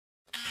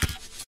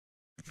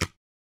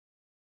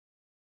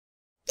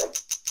Hello,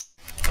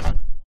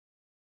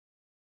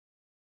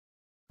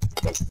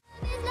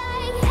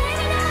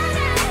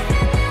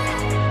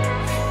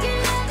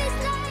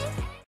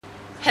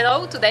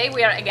 today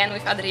we are again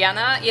with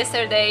Adriana.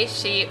 Yesterday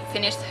she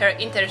finished her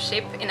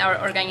internship in our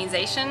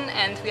organization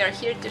and we are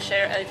here to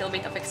share a little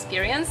bit of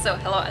experience. So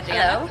hello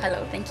Adriana.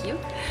 Hello, thank you.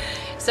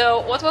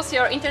 So what was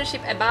your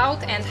internship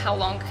about and how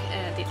long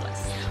did it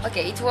last?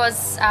 Okay, it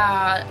was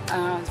a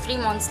 3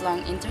 months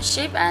long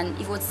internship and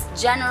it was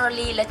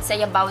generally, let's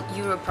say, about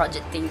Euro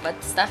projecting,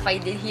 but stuff I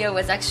did here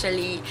was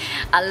actually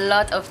a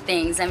lot of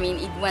things. I mean,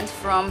 it went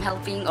from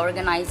helping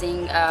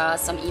organizing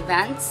some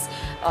events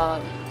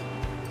of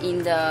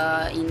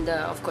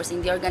course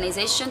in the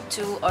organization,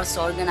 to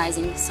also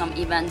organizing some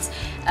events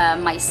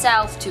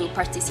myself, to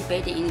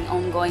participating in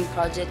ongoing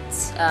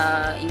projects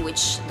in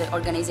which the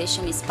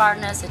organization is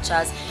partner, such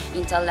as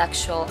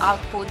intellectual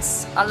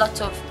outputs, a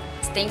lot of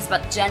things,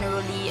 but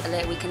generally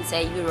we can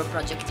say Euro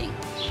projecting.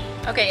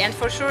 Okay, and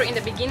for sure in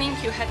the beginning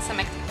you had some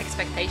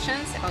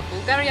expectations about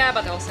Bulgaria,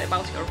 but also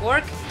about your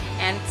work,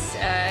 and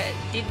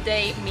did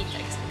they meet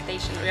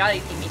expectation,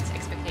 reality meet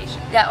expectation?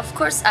 Yeah, of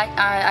course,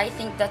 I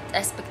think that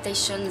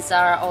expectations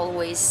are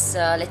always,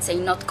 let's say,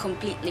 not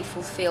completely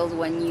fulfilled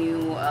when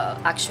you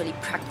actually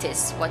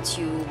practice what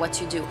you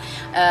do.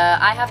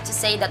 I have to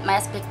say that my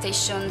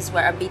expectations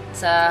were a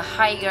bit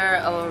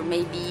higher, or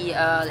maybe,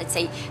 let's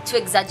say, too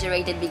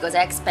exaggerated, because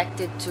I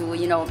expected to,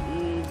 you know,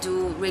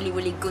 do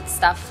really good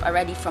stuff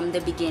already from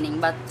the beginning.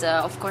 But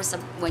of course,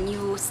 when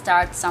you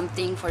start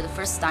something for the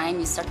first time,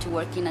 you start to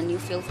work in a new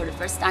field for the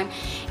first time,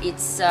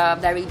 it's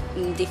very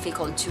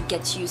difficult to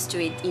get used to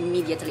it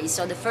immediately.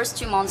 So the first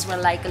 2 months were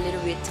like a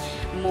little bit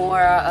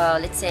more,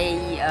 let's say,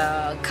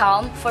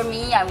 calm for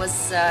me. I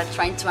was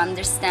trying to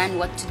understand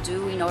what to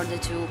do in order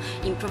to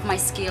improve my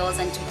skills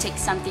and to take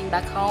something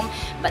back home.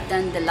 But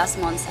then the last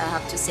months, I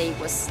have to say,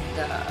 was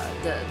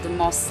the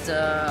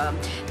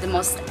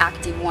most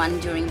active one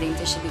during the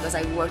internship, because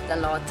I worked a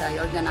lot. I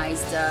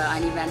organized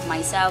an event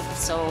myself,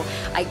 so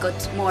I got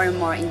more and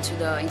more into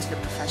the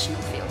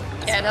professional field.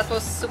 Yeah, that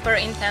was super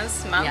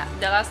intense month, yeah.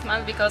 The last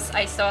month, because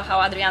I saw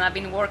how Adriana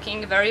been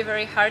working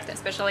very hard,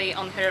 especially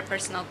on her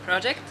personal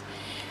project.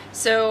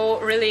 So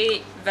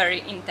really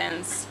very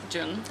intense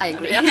June. I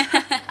agree.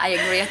 I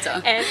agree at all.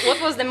 And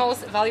what was the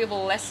most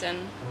valuable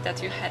lesson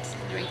that you had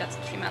during that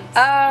 3 months?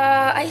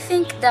 I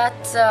think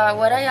that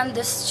what I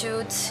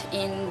understood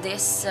in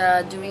this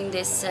during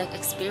this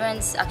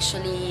experience,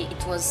 actually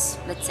it was,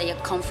 let's say, a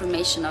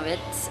confirmation of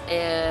it,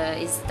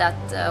 is that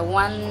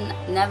one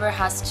never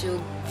has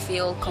to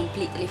feel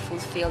completely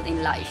fulfilled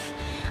in life.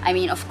 I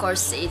mean, of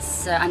course,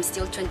 it's I'm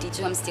still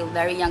 22, I'm still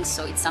very young,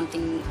 so it's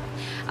something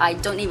I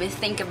don't even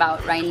think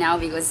about right now,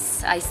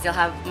 because I still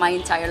have my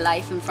entire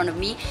life in front of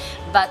me.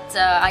 But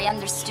I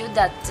understood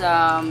that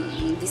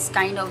this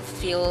kind of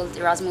field,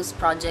 Erasmus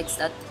projects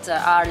that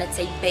are, let's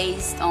say,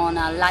 based on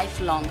a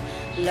lifelong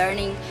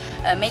learning,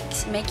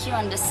 make you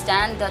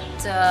understand that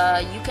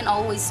you can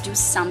always do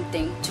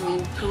something to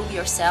improve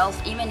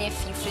yourself, even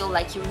if you feel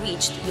like you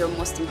reached your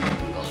most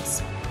important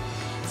goals.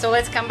 So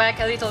let's come back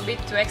a little bit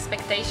to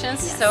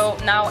expectations. Yes. So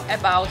now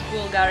about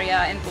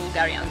Bulgaria and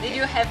Bulgarians. Did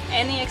you have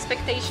any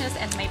expectations,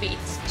 and maybe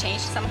it's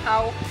changed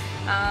somehow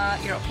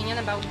your opinion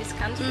about this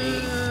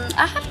country?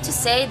 I have to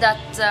say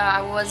that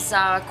I was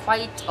a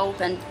quite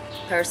open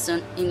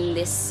person in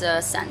this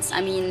sense.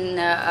 I mean,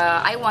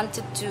 I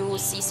wanted to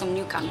see some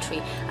new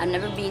country. I've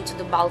never been to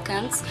the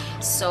Balkans,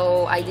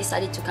 so I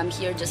decided to come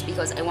here just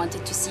because I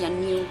wanted to see a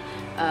new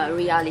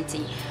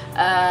reality.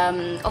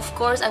 Of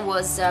course, I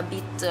was a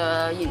bit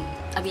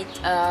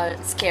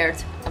scared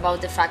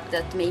about the fact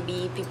that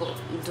maybe people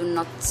do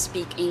not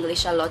speak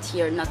English a lot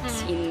here, not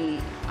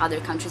in other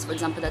countries, for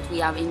example, that we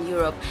have in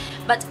Europe.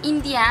 But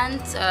in the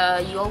end,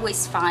 you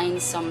always find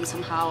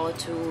somehow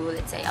to,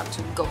 let's say, how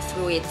to go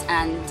through it,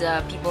 and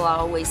people are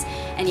always,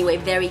 anyway,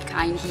 very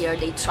kind here.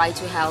 They try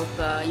to help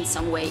in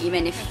some way,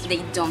 even if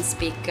they don't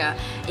speak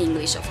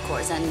English, of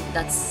course, and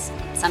that's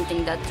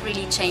something that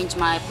really changed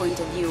my point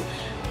of view.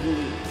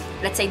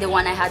 Let's say the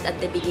one I had at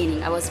the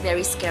beginning. I was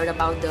very scared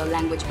about the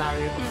language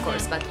barrier, of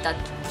course, but that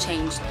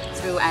changed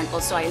through, and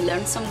also I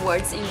learned some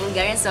words in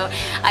Bulgarian, so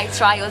I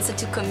try also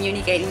to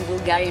communicate in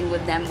Bulgarian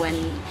with them,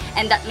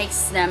 and that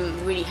makes them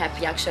really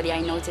happy. Actually,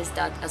 I noticed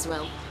that as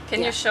well.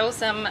 Can you show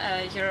some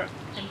your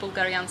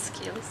Bulgarian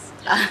skills?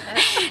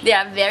 They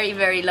are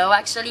very low,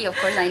 actually. Of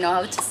course, I know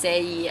how to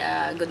say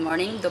good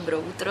morning,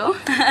 dobro utro,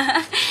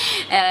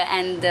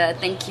 and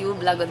thank you,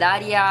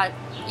 blagodaria.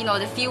 You know,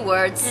 the few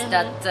words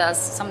that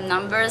some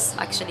numbers,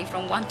 actually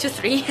from 1 to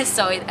 3,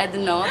 so I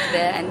don't know,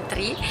 and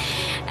 3,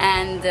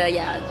 and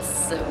yeah,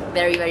 it's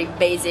very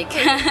basic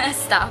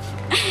stuff.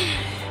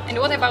 And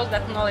what about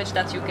that knowledge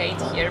that you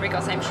gained here,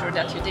 because I'm sure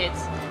that you did?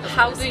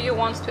 How do you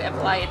want to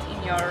apply it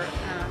in your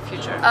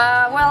future?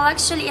 Well,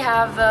 actually I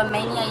have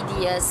many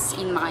ideas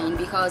in mind,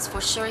 because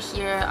for sure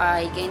here I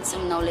gained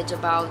some knowledge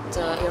about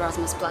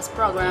Erasmus Plus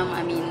program.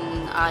 I mean,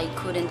 I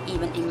couldn't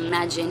even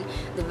imagine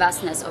the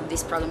vastness of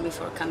this program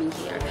before coming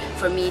here.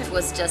 For me it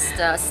was just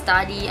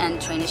study and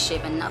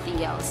traineeship and nothing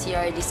else.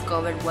 Here I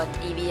discovered what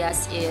EBS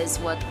is,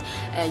 what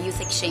youth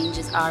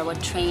exchanges are, what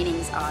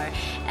trainings are,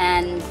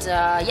 and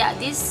yeah,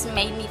 this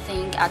made me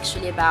think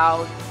actually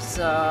about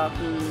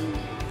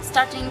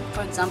starting,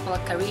 for example, a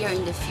career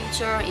in the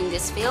future in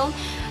this field,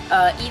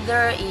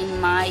 either in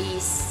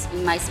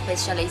my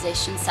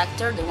specialization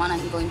sector, the one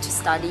I'm going to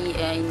study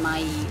in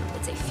my,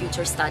 let's say,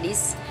 future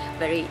studies,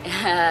 very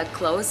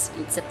close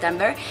in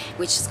September,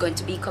 which is going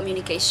to be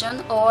communication,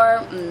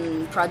 or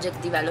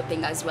project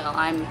developing as well.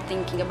 I'm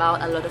thinking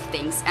about a lot of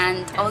things,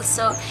 and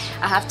also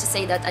I have to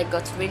say that I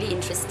got really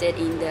interested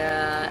in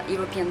the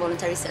European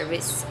Voluntary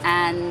Service,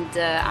 and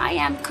I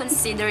am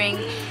considering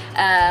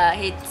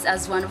it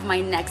as one of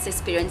my next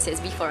experiences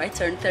before I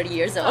turn 30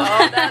 years old.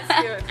 Oh, that's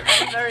good.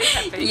 I'm very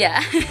happy.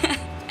 Yeah.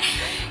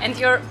 And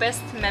your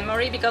best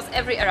memory, because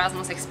every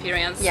Erasmus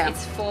experience,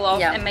 it's full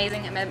of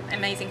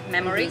amazing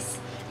memories.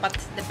 But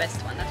the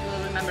best one that you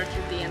will remember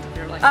till the end of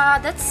your life?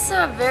 That's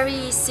a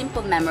very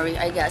simple memory,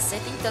 I guess. I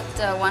think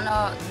that one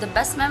of the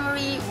best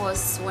memory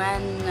was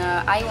when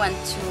I went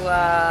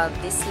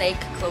to this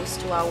lake close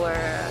to our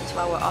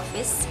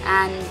office,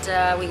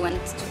 and we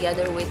went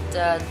together with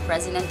the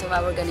president of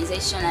our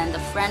organization and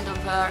a friend of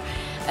her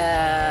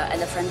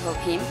and a friend of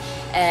him.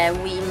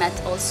 We met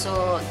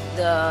also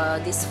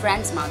this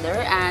friend's mother,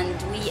 and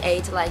we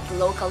ate like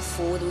local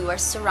food. We were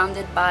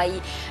surrounded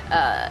by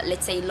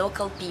let's say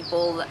local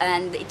people,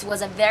 and it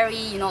was a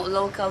very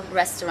local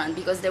restaurant,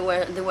 because there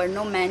were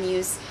no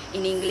menus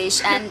in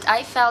English, and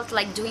I felt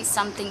like doing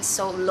something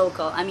so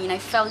local. I mean, I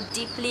felt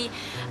deeply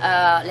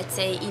let's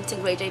say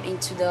integrated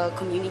into the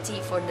community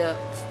for the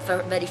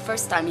very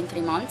first time in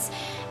 3 months.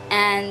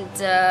 And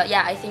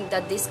yeah, I think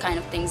that these kind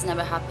of things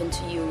never happen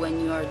to you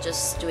when you are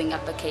just doing a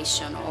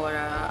vacation or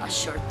a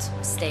short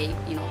stay.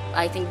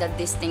 I think that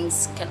these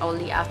things can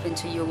only happen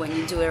to you when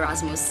you do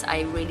Erasmus.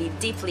 I'm really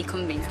deeply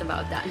convinced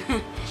about that.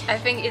 I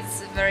think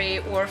it's very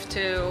worth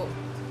to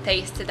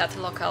taste that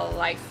local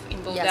life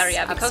in Bulgaria,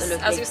 yes, because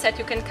absolutely. as you said,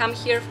 you can come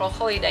here for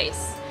holidays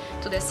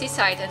to the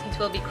seaside and it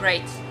will be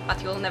great,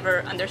 but you'll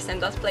never understand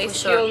that place.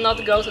 Sure. You'll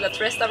not go to that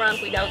restaurant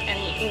without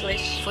any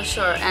English. For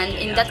sure, and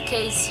in that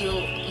case you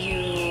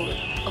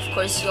of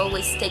course you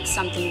always take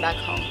something back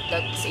home.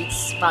 That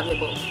it's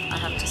valuable, I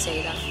have to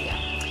say that. Yeah.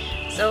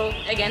 So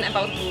again,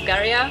 about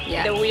Bulgaria,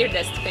 the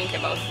weirdest thing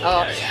about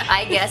Bulgaria. Oh,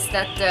 I guess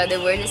that the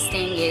weirdest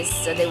thing is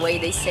the way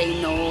they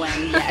say no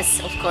and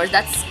yes. Of course,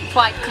 that's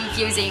quite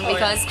confusing,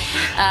 because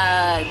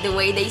the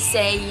way they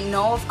say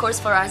no, of course,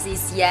 for us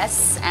is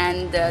yes,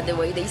 and the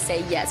way they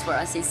say yes for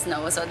us is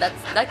no. So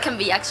that can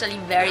be actually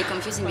very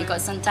confusing,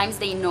 because sometimes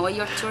they know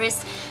you're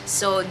tourist,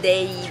 so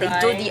they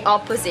do the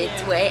opposite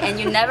way, and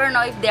you never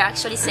know if they're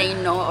actually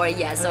saying no or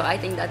yes. So I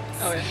think that's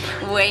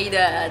way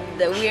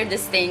the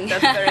weirdest thing.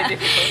 That's very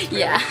difficult.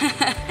 Yeah.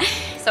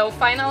 So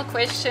final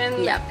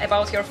question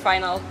about your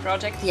final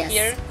project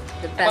here.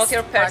 About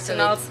your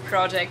personal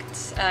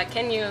project.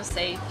 Can you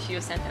say a few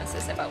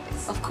sentences about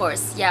this? Of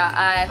course,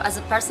 yeah. As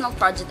a personal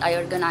project, I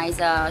organized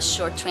a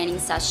short training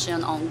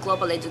session on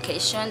global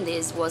education.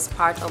 This was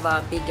part of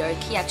a bigger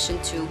Key Action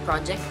 2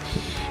 project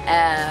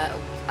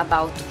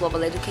about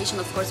global education,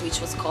 of course, which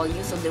was called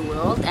Youth of the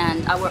World,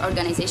 and our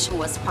organization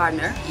was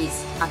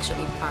is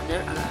actually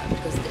partner,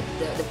 because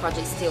the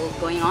project is still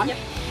going on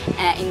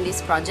in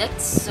this project.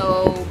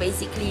 So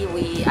basically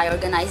I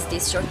organized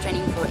this short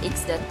training for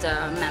ICDET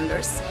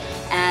members,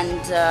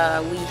 and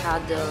we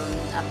had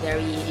a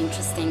very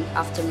interesting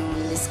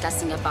afternoon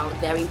discussing about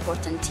very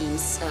important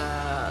themes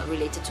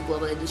related to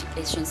global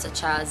education,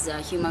 such as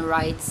human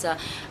rights,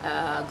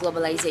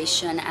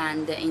 globalization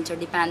and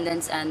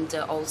interdependence, and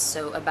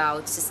also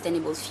about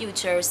sustainable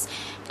futures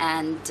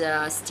and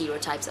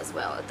stereotypes as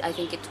well. I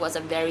think it was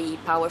a very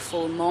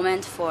powerful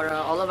moment for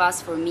all of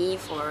us, for me,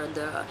 for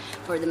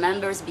the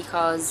members,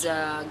 because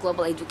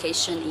global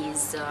education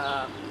is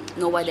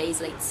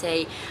nowadays, let's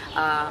say,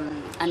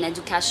 an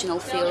educational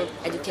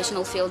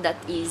field that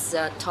is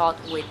taught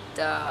with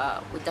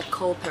a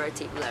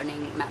cooperative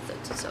learning method.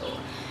 So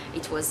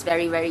it was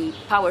very, very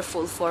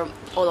powerful for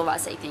all of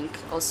us, I think.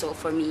 Also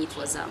for me, it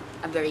was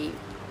a very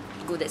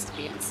good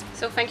experience.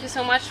 So thank you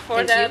so much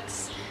for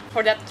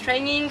that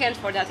training and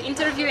for that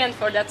interview and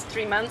for that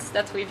 3 months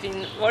that we've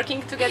been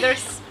working together.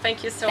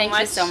 Thank you so much. Thank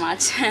you so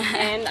much.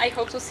 And I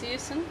hope to see you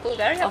soon.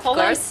 Bulgaria, of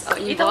Poland, course,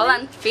 in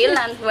Poland,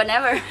 Finland,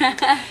 whenever.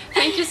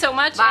 Thank you so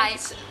much. Bye.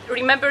 And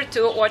remember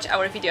to watch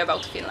our video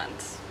about Finland.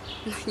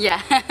 Yeah.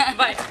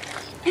 Bye.